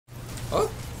Oh.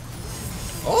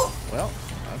 Oh. Well,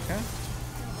 okay.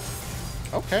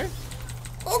 Okay.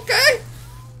 Okay.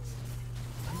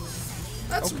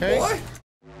 That's okay. boy.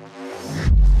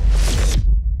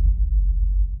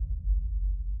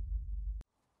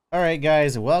 Alright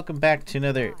guys, welcome back to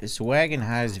another Swag and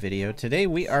Highs video. Today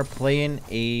we are playing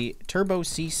a Turbo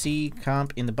CC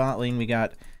comp in the bot lane. We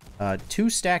got 2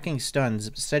 stacking stuns.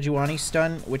 Sejuani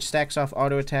stun, which stacks off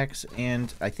auto attacks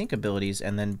and I think abilities,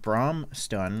 and then Braum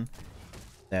stun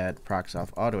that procs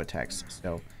off auto attacks.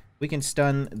 So we can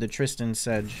stun the Tristan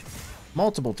Sedge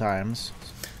multiple times.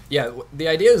 Yeah, the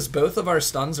idea is both of our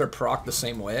stuns are proc the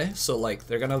same way, so like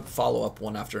they're gonna follow up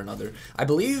one after another. I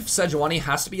believe Sejuani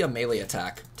has to be a melee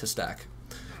attack to stack.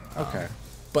 Okay.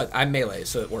 But I'm melee,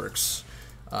 so it works.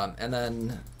 And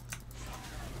then,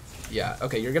 yeah,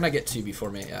 okay, you're gonna get 2 before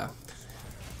me, yeah.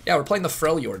 Yeah, we're playing the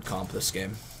Freljord comp this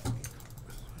game.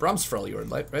 Braum's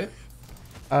Freljord, right?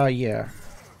 Yeah.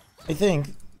 I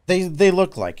think they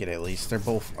look like it at least. They're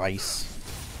both ice.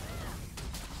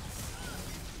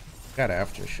 Got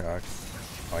Aftershock.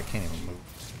 Oh, I can't even move.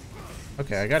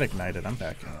 Okay, I got ignited. I'm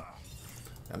backing up.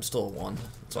 I'm still at 1,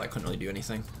 so I couldn't really do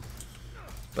anything.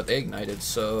 But they ignited,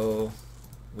 so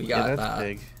we got yeah, that's that.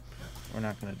 big. We're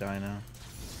not gonna die now.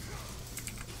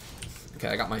 Okay,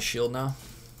 I got my shield now.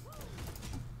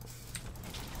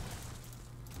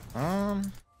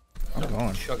 I'm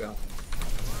going. Chug out.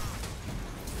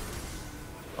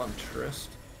 On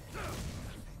Trist.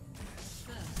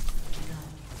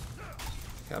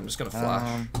 Okay, I'm just gonna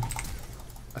flash.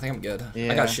 I think I'm good.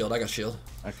 Yeah. I got shield, I got shield.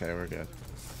 Okay, we're good.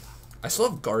 I still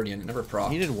have Guardian, it never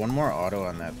proc. He did one more auto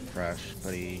on that crash,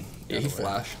 but he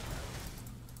flashed.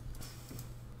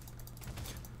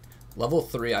 Level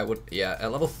 3 I would, yeah,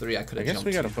 at level 3 I could have jumped. I guess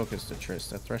we gotta focus the Trist.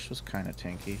 That Thresh was kinda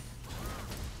tanky.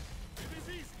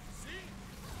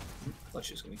 I thought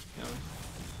she was gonna keep going.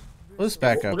 Let's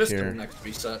back up We'll just here. kill him next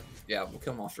reset. Yeah, we'll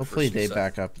kill him off for Hopefully first they reset.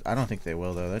 back up. I don't think they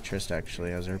will though. That Trist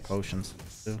actually has her potions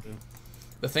too.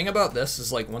 The thing about this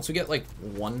is like once we get like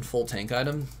 1 full tank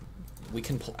item, we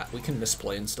can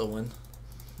misplay and still win.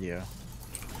 Yeah.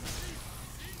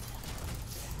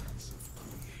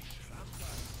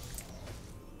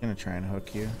 Gonna try and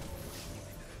hook you.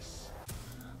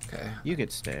 Okay. You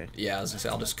could stay. Yeah, as I say,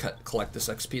 I'll just collect this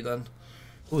XP then.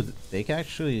 Ooh, they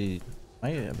actually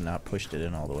might have not pushed it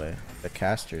in all the way. The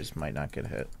casters might not get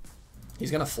hit. He's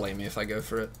gonna flame me if I go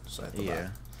for it, so I have to Yeah.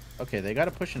 back. Okay, they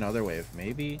gotta push another wave.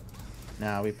 Maybe.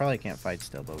 Nah, we probably can't fight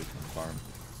still, but we can farm.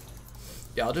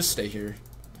 Yeah, I'll just stay here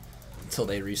until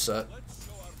they reset.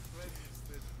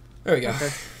 There we go.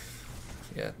 Okay.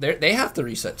 Yeah, they have to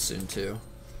reset soon too.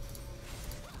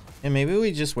 And maybe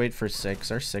we just wait for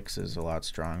 6. Our 6 is a lot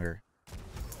stronger.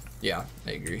 Yeah,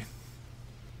 I agree.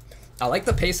 I like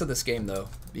the pace of this game though,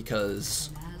 because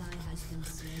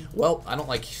well, I don't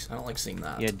like seeing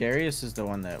that. Yeah, Darius is the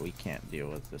one that we can't deal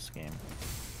with this game, I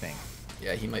think.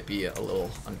 Yeah, he might be a little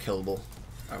unkillable.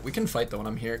 Alright, we can fight though when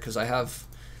I'm here, because I have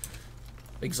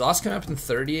exhaust coming up in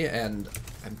 30, and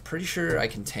I'm pretty sure I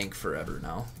can tank forever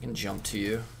now. I can jump to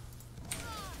you.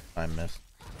 I missed.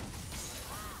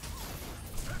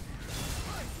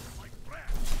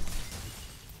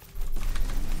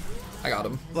 I got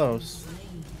him. Close.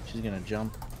 She's gonna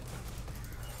jump.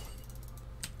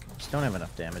 Just don't have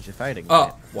enough damage. If I had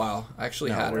ignited. Oh, wow. I actually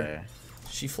had her.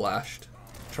 She flashed.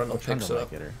 Trundle picks it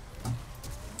up. Get her.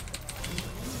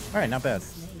 Alright, not bad.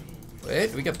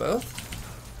 Wait, do we get both?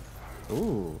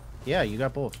 Ooh. Yeah, you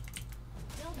got both.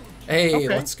 Hey, Okay.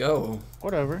 let's go.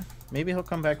 Whatever. Maybe he'll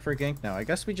come back for a gank now. I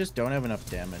guess we just don't have enough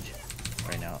damage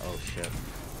right now. Oh, shit.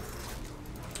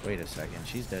 Wait a second.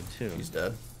 She's dead, too. He's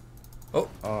dead. Oh.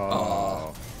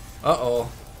 Oh.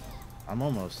 Uh-oh. I'm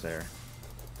almost there.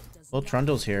 Well,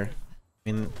 Trundle's here.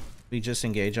 I mean, we just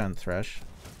engage on Thresh.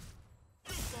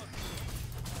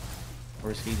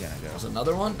 Where's he gonna go? There's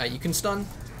another one. Now you can stun.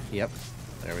 Yep.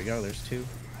 There we go. There's 2.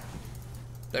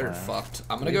 They're fucked.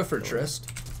 I'm gonna go for Trist.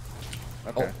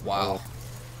 Okay. Oh, wow.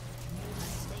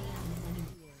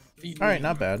 Alright,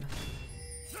 not bad.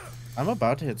 I'm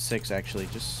about to hit 6, actually.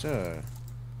 Just,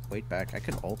 wait back. I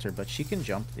could ult her, but she can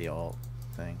jump the ult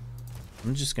thing.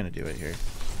 I'm just gonna do it here.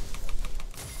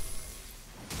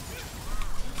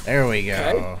 There we go.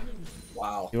 Okay.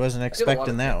 Wow. He wasn't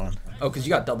expecting that one. Oh, because you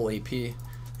got double AP.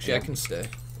 Actually, I can stay.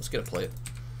 Let's get a plate.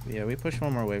 Yeah, we push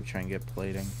one more wave, try and get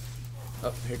plating.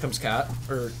 Oh, here comes Cat.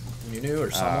 Or Nunu or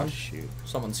someone. Oh, shoot.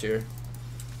 Someone's here.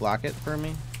 Block it for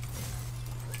me?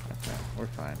 Okay, we're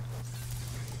fine.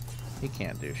 He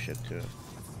can't do shit to it.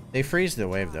 They freeze the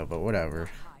wave though, but whatever.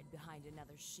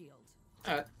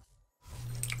 Alright.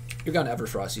 You're going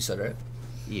Everfrost, you said, right?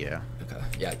 Yeah. Okay.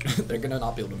 Yeah, they're gonna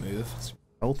not be able to move.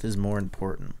 Health is more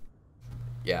important.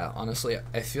 Yeah, honestly,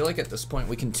 I feel like at this point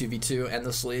we can 2v2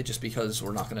 endlessly just because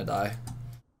we're not going to die.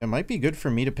 It might be good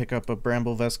for me to pick up a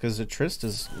Bramble Vest because the Trist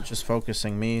is just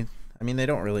focusing me. I mean, they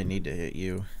don't really need to hit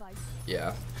you.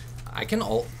 Yeah. I can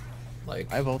ult.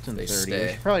 Like, I've ult in 30. Stay.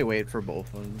 We should probably wait for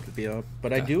both of them to be up.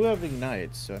 But okay. I do have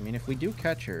Ignite, so I mean, if we do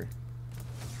catch her...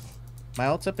 My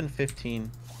ult's up in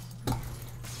 15.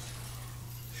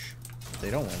 They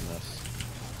don't win this.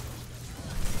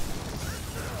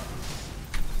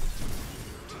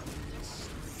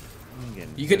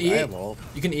 You can E.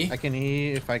 You can E. I can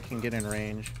E if I can get in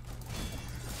range.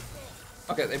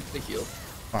 Okay, they healed.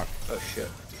 Fuck. Oh shit.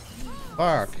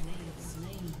 Fuck.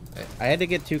 Hey. I had to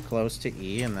get too close to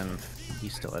E and then he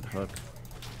still had hook.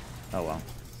 Oh well.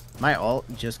 My ult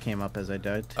just came up as I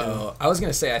died too. Oh, I was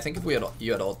gonna say I think if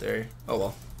you had ult there. Oh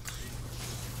well.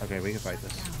 Okay, we can fight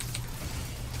this.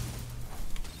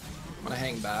 I'm gonna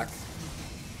hang back.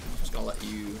 Just gonna let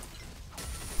you.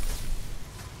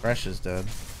 Fresh is dead.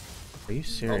 Are you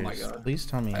serious? Oh my god. Please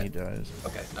tell me he dies.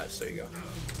 Okay, nice. There you go.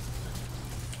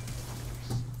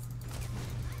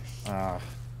 I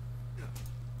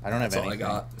don't have anything. That's all I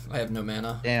got. I have no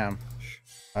mana. Damn.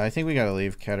 I think we gotta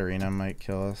leave. Katarina might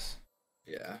kill us.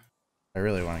 Yeah. I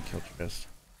really want to kill Trist.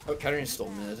 Oh, Katarina's still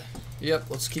mid. Yep,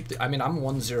 let's keep the... I mean, I'm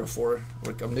 1-0-4.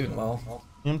 I'm doing well.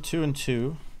 I'm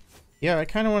 2-2. Yeah, I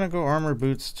kind of want to go armor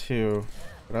boots too.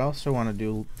 But I also want to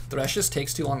do... Thresh just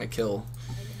takes too long to kill.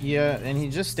 Yeah, and he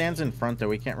just stands in front though.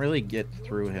 We can't really get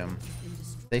through him.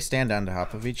 They stand on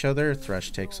top of each other.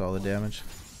 Thresh takes all the damage.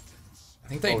 I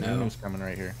think they know. Nunu's coming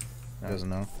right here. Doesn't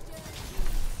know.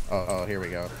 Oh, here we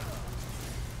go.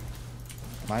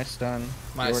 My stun.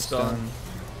 My stun.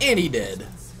 And he dead.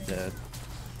 Dead.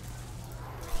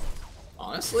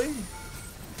 Honestly?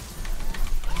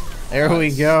 There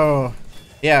we go.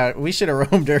 Yeah, we should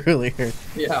have roamed earlier.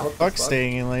 Yeah, fuck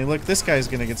staying in lane. Look, this guy's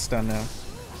gonna get stunned now.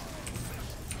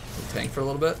 Tank for a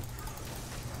little bit.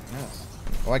 Yes.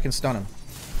 Oh, I can stun him.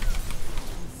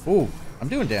 Ooh, I'm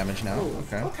doing damage now. Ooh,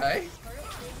 okay. Okay.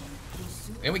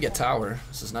 And we get tower.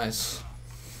 This is nice.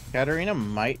 Katarina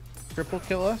might triple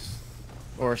kill us,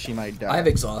 or she might die. I have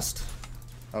exhaust.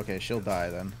 Okay, she'll die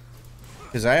then.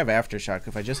 Because I have aftershock.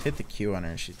 If I just hit the Q on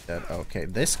her, she's dead. Okay,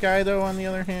 this guy though, on the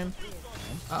other hand.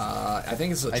 I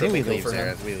think it's a triple kill for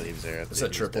him. We leave Xerath. It's a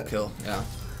triple kill. Yeah.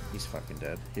 He's fucking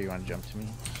dead. Here, you want to jump to me?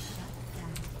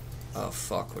 Oh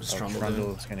fuck! What is Trundle doing?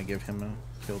 Trundle's gonna give him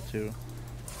a kill too.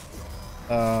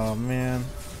 Oh man.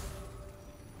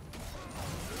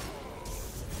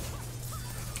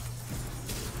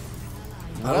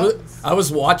 I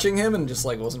was watching him and just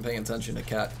like wasn't paying attention to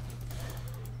Cat.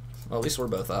 Well, at least we're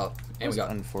both out. And we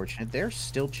got unfortunate. They're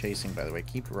still chasing, by the way.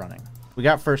 Keep running. We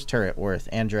got first turret, Worth,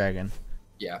 and Dragon.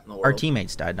 Yeah, no world. Our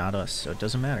teammates died, not us, so it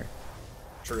doesn't matter.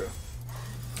 True.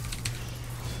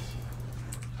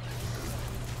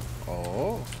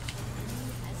 Oh.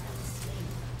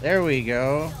 There we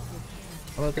go.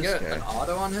 How about this guy? An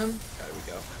auto on him? There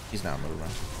we go. He's not moving.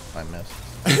 I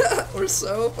missed. We're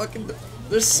so fucking...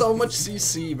 There's so much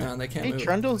CC, man. They can't move. Hey,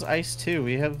 Trundle's ice too.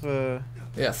 We have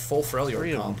yeah, full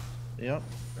Freljord comp. Yep.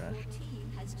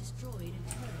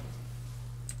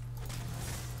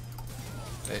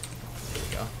 Hey, there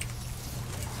we go.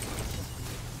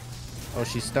 Oh,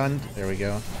 she's stunned. There we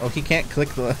go. Oh, he can't click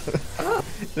the...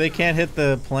 They can't hit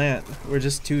the plant. We're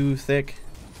just too thick.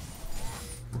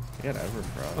 We got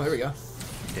Everfrost. Oh, here we go.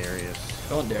 Darius.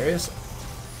 Going Darius.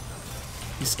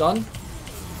 He's stunned.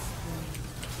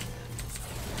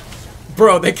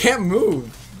 Bro, they can't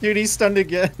move. Dude, he's stunned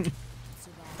again.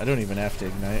 I don't even have to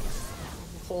ignite.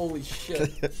 Holy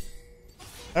shit.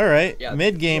 Alright, yeah,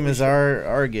 mid game is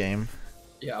our game.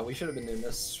 Yeah, we should have been doing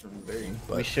this from the very beginning.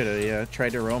 We should have, yeah.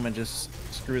 Tried to roam and just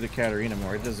screw the Katarina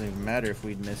more. It doesn't even matter if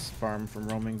we'd miss farm from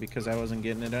roaming because I wasn't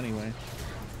getting it anyway.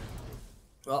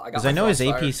 Well, because I know his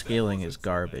AP scaling is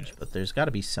garbage, but there's got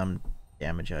to be some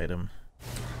damage item. I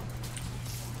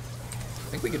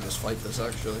think we could just fight this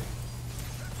actually.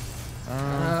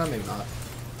 Maybe not.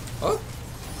 Oh.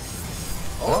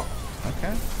 Oh.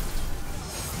 Okay.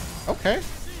 Okay.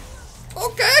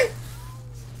 Okay.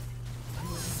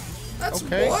 That's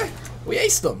okay. Boy. We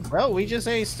aced him. Well, we just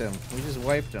aced him. We just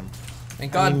wiped him.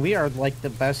 Thank God. I mean, we are like the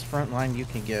best front line you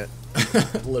can get.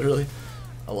 Literally.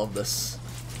 I love this.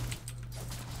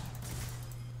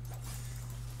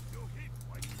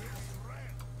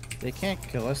 They can't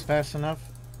kill us fast enough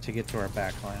to get to our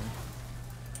back line.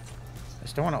 I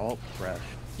still want to ult Fresh.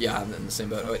 Yeah, I'm in the same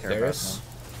boat. Oh, wait, Darius.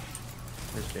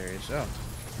 There's Darius. Oh,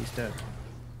 he's dead.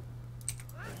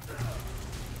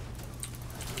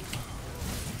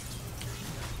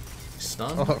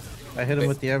 Stun. Oh, I hit him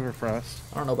with the Everfrost.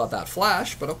 I don't know about that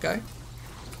flash, but okay.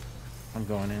 I'm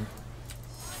going in.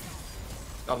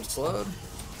 Got him slowed.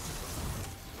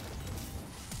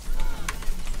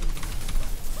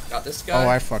 Got this guy. Oh,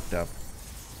 I fucked up.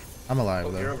 I'm alive,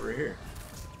 Oh, though. you're over here.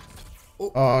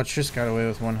 Oh, Triss got away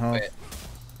with 1 health. Wait.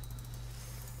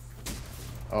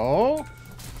 Oh?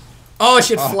 Oh, I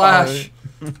should flash.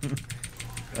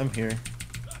 I'm here.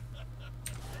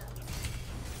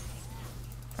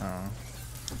 Oh.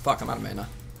 Fuck, I'm out of mana.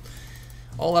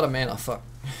 All out of mana, fuck.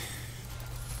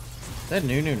 That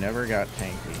Nunu never got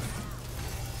tanky.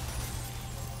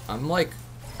 I'm like...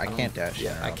 I can't dash.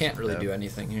 Yeah, I can't really do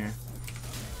anything here.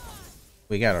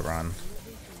 We gotta run.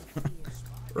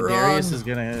 Darius is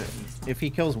gonna... If he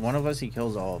kills one of us, he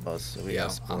kills all of us. So we Yeah,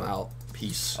 gotta split. I'm out.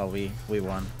 Peace. Oh, we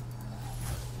won.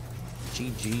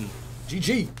 GG.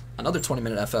 GG. Another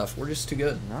 20-minute FF. We're just too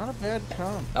good. Not a bad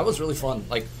comp. That was really fun.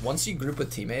 Like, once you group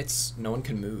with teammates, no one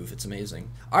can move. It's amazing.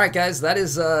 Alright, guys. That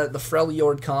is the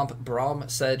Freljord comp. Braum,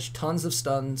 Sej. Tons of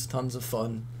stuns. Tons of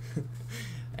fun.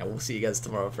 And we'll see you guys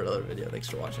tomorrow for another video. Thanks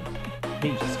for watching.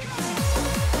 Peace.